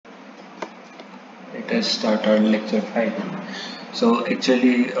Let us start our lecture 5. So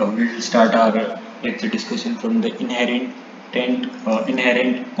actually we'll start our lecture discussion from the inherent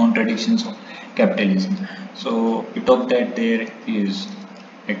contradictions of capitalism. So we talk that there is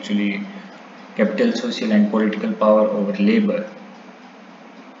actually capital, social and political power over labor,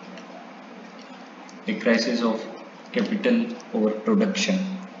 a crisis of capital over production,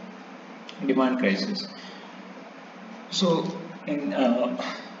 demand crisis. So in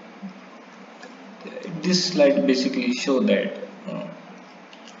this slide basically show that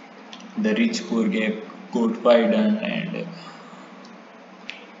the rich poor gap got widened and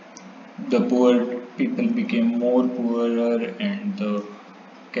the poor people became more poorer and the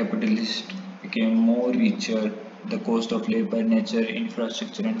capitalist became more richer. The cost of labor, nature,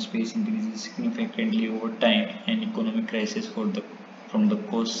 infrastructure and space increases significantly over time, an economic crisis from the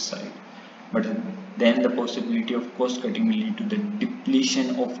cost side. But then the possibility of cost cutting will lead to the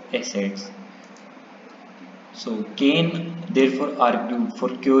depletion of assets. So Kane therefore argued for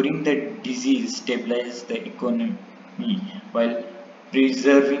curing the disease, stabilize the economy while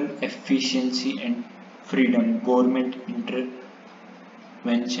preserving efficiency and freedom. Government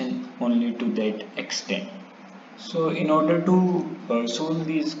intervention only to that extent. So in order to solve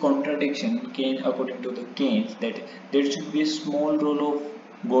this contradiction, Kane, according to the Keynes, that there should be a small role of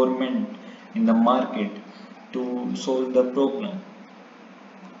government in the market to solve the problem.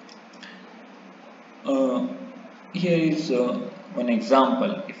 Uh, Here is one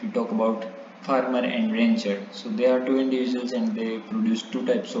example. If you talk about farmer and rancher, so they are two individuals and they produce two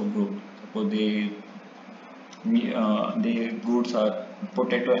types of goods. Suppose their goods are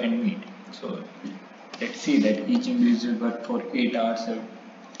potato and meat. So let's see that each individual work for 8 hours a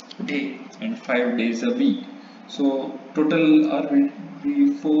day and 5 days a week. So total are will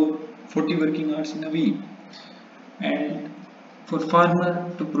be 40 working hours in a week. And for farmer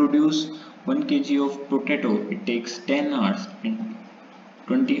to produce 1 kg of potato, it takes 10 hours and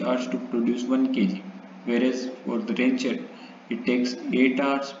 20 hours to produce 1 kg. Whereas for the rancher, it takes 8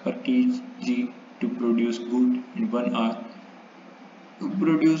 hours per kg to produce good and 1 hour to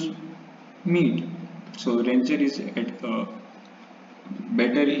produce meat. So rancher is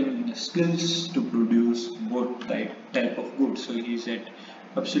better in skills to produce both type of goods. So he is at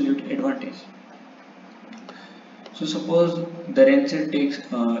absolute advantage. So suppose the rancher takes,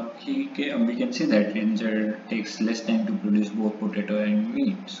 we can see that rancher takes less time to produce both potato and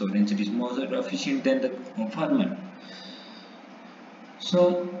meat. So rancher is more efficient than the farmer.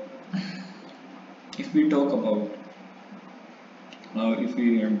 So if we talk about, if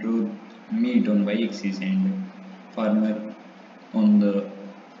we draw meat on y-axis and farmer on the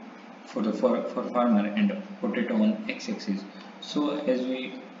for farmer and potato on x-axis. So as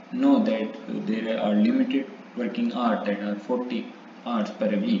we know that there are limited working hours that are 40 hours per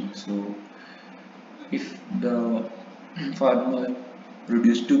week. So if the farmer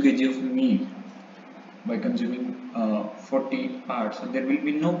produce 2 kg of meat by consuming 40 hours, so there will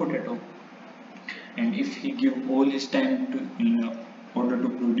be no potato. And if he give all his time to in order to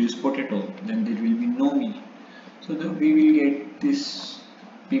produce potato, then there will be no meat. So we will get this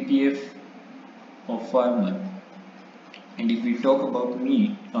PPF of farmer. And if we talk about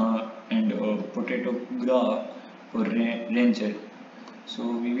meat and potato graph for rancher,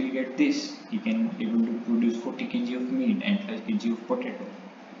 so we will get this. He can able to produce 40 kg of meat and 5 kg of potato.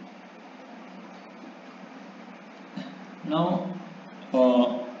 Now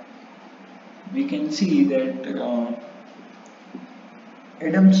we can see that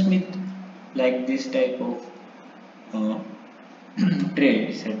Adam Smith like this type of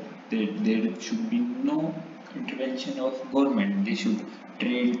trade said that there should be no intervention of government, they should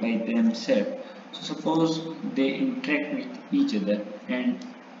trade by themselves. So suppose they interact with each other and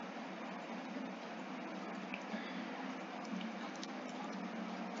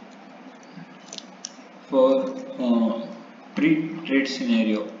for pre-trade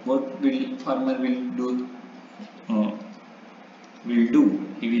scenario, what will farmer uh, will do?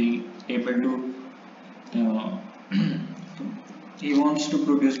 He will able to uh, he wants to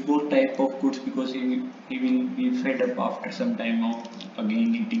produce both type of goods because he will be fed up after some time of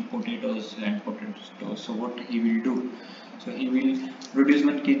again eating potatoes and potatoes. So what he will do? So he will produce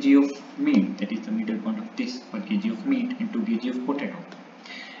 1 kg of meat, that is the middle point of this 1 kg of meat and 2 kg of potato.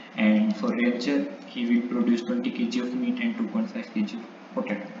 And for rancher, he will produce 20 kg of meat and 2.5 kg of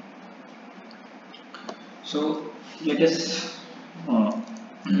potato. So let us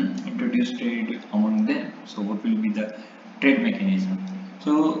introduce trade among them. So what will be the trade mechanism?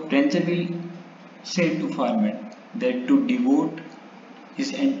 So rancher will say to farmer that to devote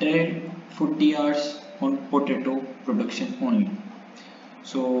his entire 40 hours on potato production only.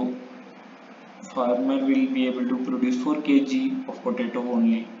 So farmer will be able to produce 4 kg of potato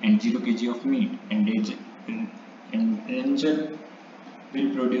only and 0 kg of meat, and rancher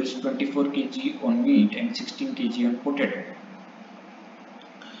will produce 24 kg on meat and 16 kg on potato.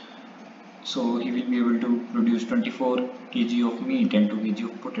 So he will be able to produce 24 kg of meat and 2 kg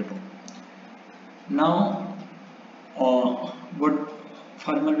of potato. Now what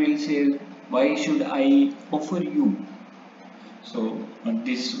farmer will say, why should I offer you? So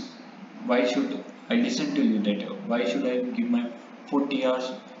this, why should I listen to you, that why should I give my 40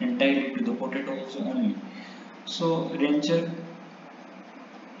 hours entirely to the potatoes only? So rancher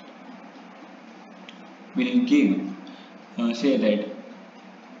will give say that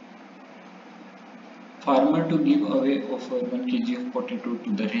farmer to give away offer 1 kg of potato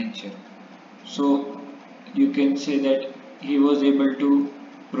to the rancher. So you can say that he was able to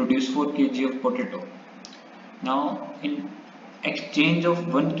produce 4 kg of potato. Now in exchange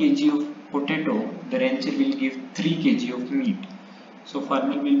of 1 kg of potato, the rancher will give 3 kg of meat. So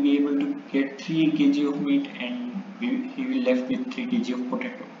farmer will be able to get 3 kg of meat and he will left with 3 kg of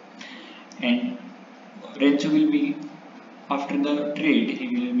potato. And rancher will be, after the trade, he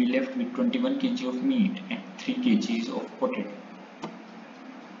will be left with 21 kg of meat and 3 kgs of potato.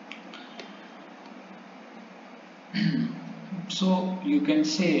 So you can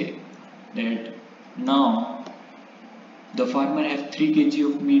say that now the farmer has 3 kg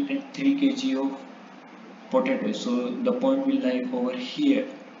of meat and 3 kg of potato. So the point will lie over here,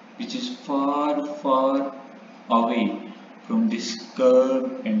 which is far away from this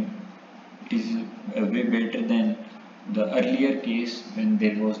curve, and it is way better than the earlier case when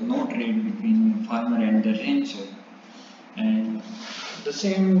there was no trade between farmer and the rancher. And the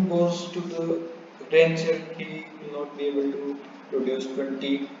same goes to the rancher. He will not be able to produce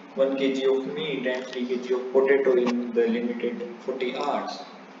 21 kg of meat and 3 kg of potato in the limited 40 hours.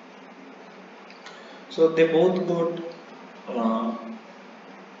 So they both got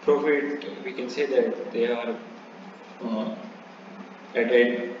profit. We can say that they are at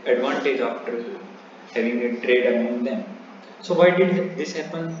an advantage after having a trade among them. So why did this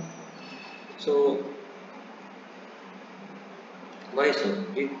happen? So why so?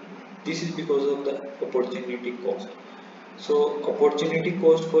 This is because of the opportunity cost. So opportunity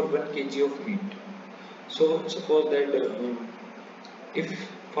cost for 1 kg of meat. So suppose that if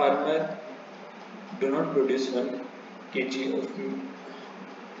farmer do not produce 1 kg of meat.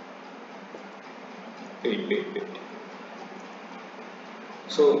 Wait.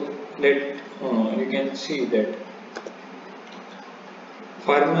 So you can see that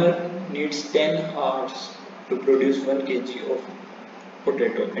farmer needs 10 hours to produce 1 kg of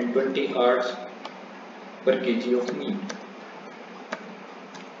potato and 20 hours per kg of meat.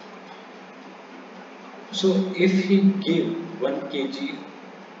 So if he give 1 kg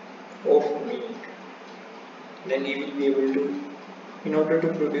of meat, then he will be able to, in order to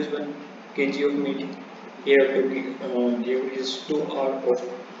produce 1 kg of meat, he have to give his 2 hours of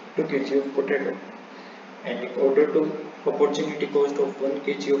 2 kg of potato, and in order to opportunity cost of 1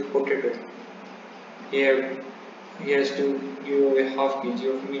 kg of potato, he has to give away half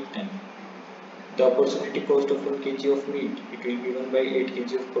kg of meat time. The opportunity cost of 1 kg of meat, it will be 1 by 8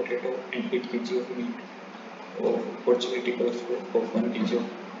 kg of potato and 8 kg of meat, of opportunity cost of 1 kg of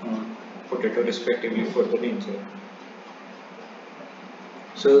potato respectively for the rancher.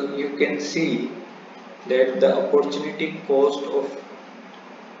 So you can see that the opportunity cost of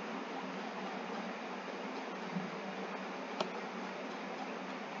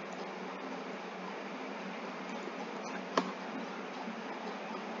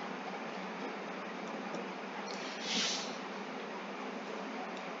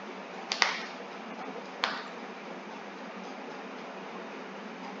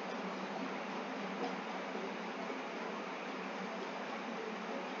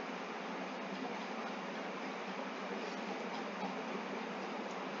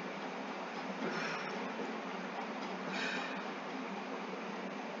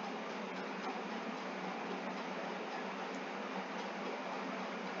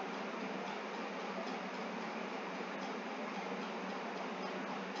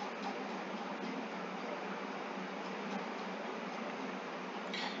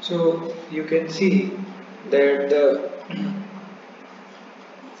So you can see that the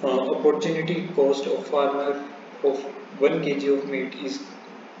opportunity cost of farmer of 1 kg of meat is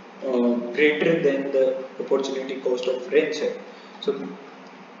greater than the opportunity cost of rancher. So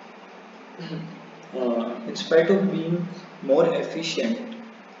in spite of being more efficient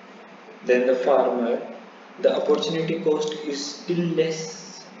than the farmer, the opportunity cost is still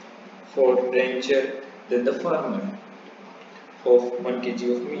less for rancher than the farmer of 1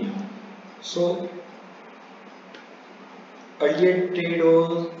 kg of meat. So earlier trade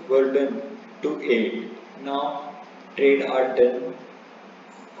were done to aid. Now trade are done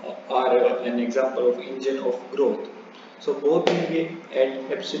are an example of engine of growth. So both will be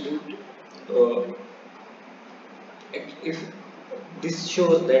at absolute. Uh, if this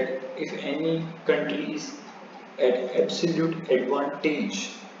shows that if any country is at absolute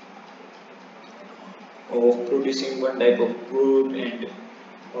advantage of producing one type of good and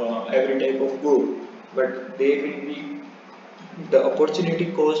every type of good, but they will be the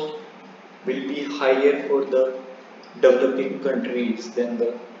opportunity cost will be higher for the developing countries than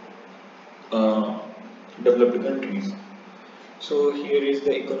the uh, developed countries. So here is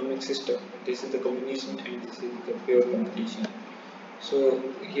the economic system. This is the communism and this is the pure competition. So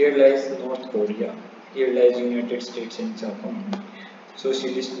here lies North Korea. Here lies United States and Japan.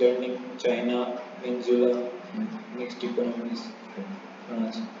 Socialist learning, China, Venezuela, mixed economies,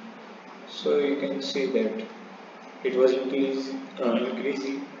 France. So you can see that it was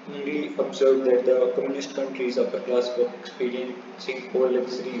increasingly observed that the communist countries upper class were experiencing all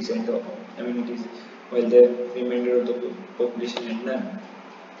luxuries and amenities, while the remainder of the population had none.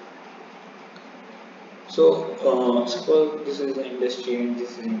 So, suppose this is the industry and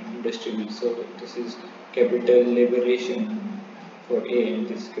this is industry B. So, this is capital liberation for A and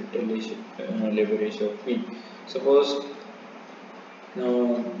this capital liberation of B. Suppose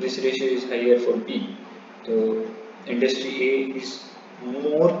this ratio is higher for B. So, industry A is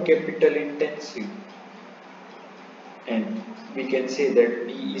more capital intensive, and we can say that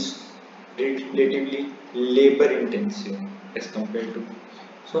B is relatively labor intensive as compared to.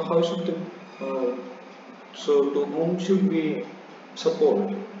 So, how should the so, to whom should we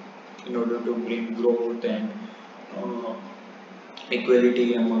support in order to bring growth and uh,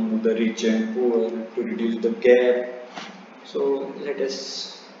 equality among the rich and poor, to reduce the gap? So, let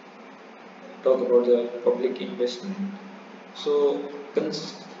us talk about the public investment. So,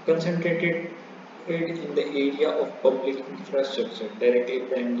 concentrated in the area of public infrastructure, directly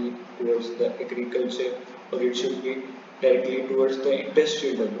primarily towards the agriculture, or it should be directly towards the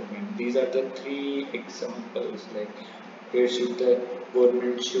industrial development. These are the three examples. Like where should the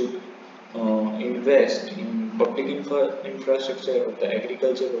government should invest in public infrastructure or the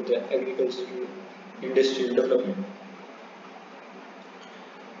agriculture or the agricultural industrial development.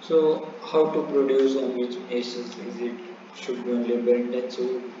 So, how to produce on which basis? Is it should be on labor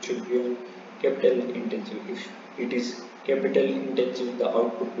intensive, should be on capital intensive? If it is capital intensive, the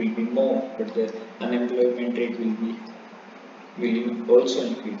output will be more, but the unemployment rate will also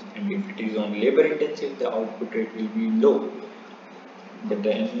increase. And if it is on labor intensive, the output rate will be low, but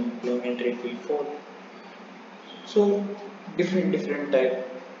the unemployment rate will fall. So, different type.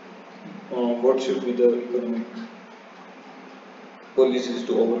 What should be the economic policies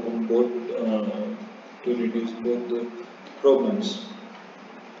to overcome both to reduce both the problems.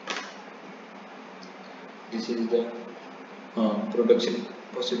 This is the production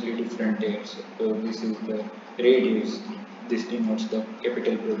possibility frontiers. So this is the radius. This denotes the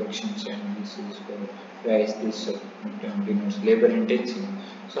capital productions, and this is for price. This denotes labor intensive.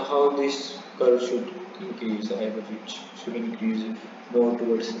 So how this curve should increase? Either it should increase more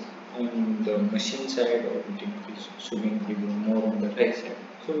towards on the machine side, or should increase more on the right side.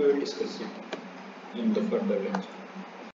 So we will discuss it in the further lecture.